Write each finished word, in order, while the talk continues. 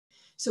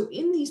So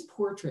in these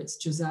portraits,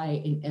 Josiah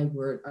and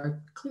Edward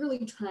are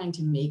clearly trying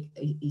to make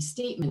a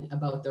statement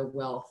about their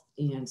wealth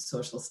and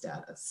social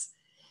status.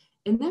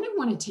 And then I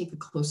want to take a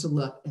closer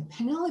look at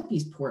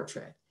Penelope's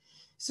portrait.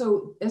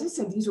 So as I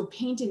said, these were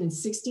painted in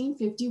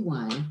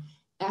 1651.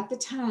 At the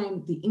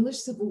time, the English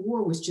Civil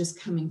War was just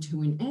coming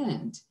to an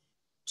end.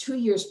 2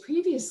 years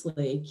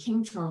previously,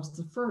 King Charles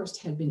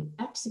I had been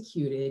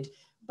executed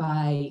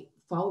by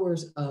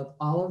followers of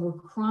Oliver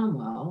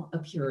Cromwell, a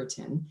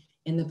Puritan,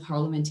 in the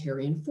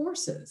parliamentarian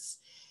forces.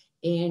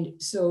 And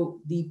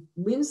so the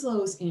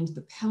Winslows and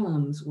the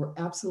Pelhams were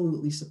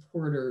absolutely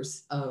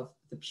supporters of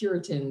the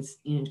Puritans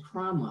and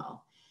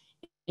Cromwell.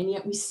 And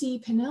yet we see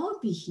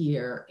Penelope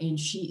here, and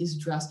she is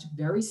dressed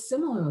very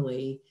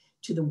similarly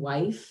to the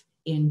wife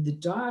and the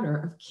daughter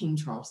of King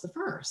Charles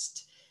I.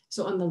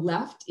 So on the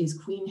left is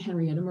Queen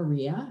Henrietta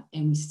Maria,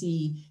 and we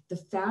see the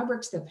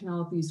fabrics that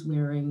Penelope is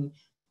wearing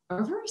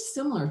are very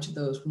similar to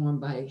those worn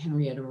by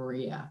Henrietta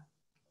Maria.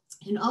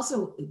 And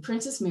also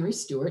Princess Mary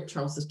Stuart,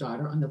 Charles's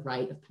daughter, on the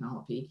right of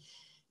Penelope.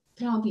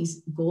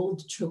 Penelope's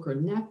gold choker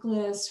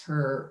necklace,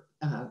 her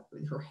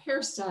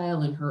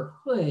hairstyle, and her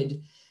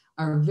hood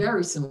are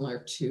very similar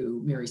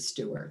to Mary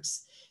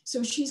Stuart's.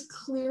 So she's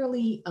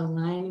clearly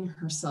aligning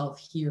herself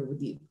here with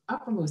the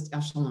uppermost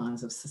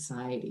echelons of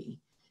society.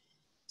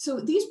 So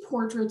these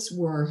portraits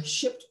were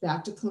shipped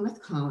back to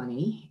Plymouth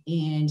Colony,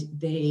 and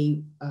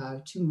they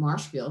to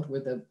Marshfield,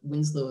 where the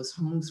Winslows'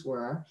 homes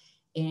were,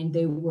 and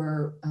they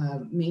were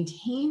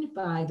maintained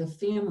by the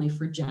family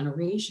for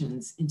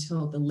generations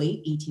until the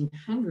late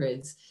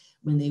 1800s,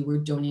 when they were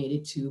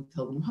donated to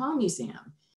Pilgrim Hall Museum.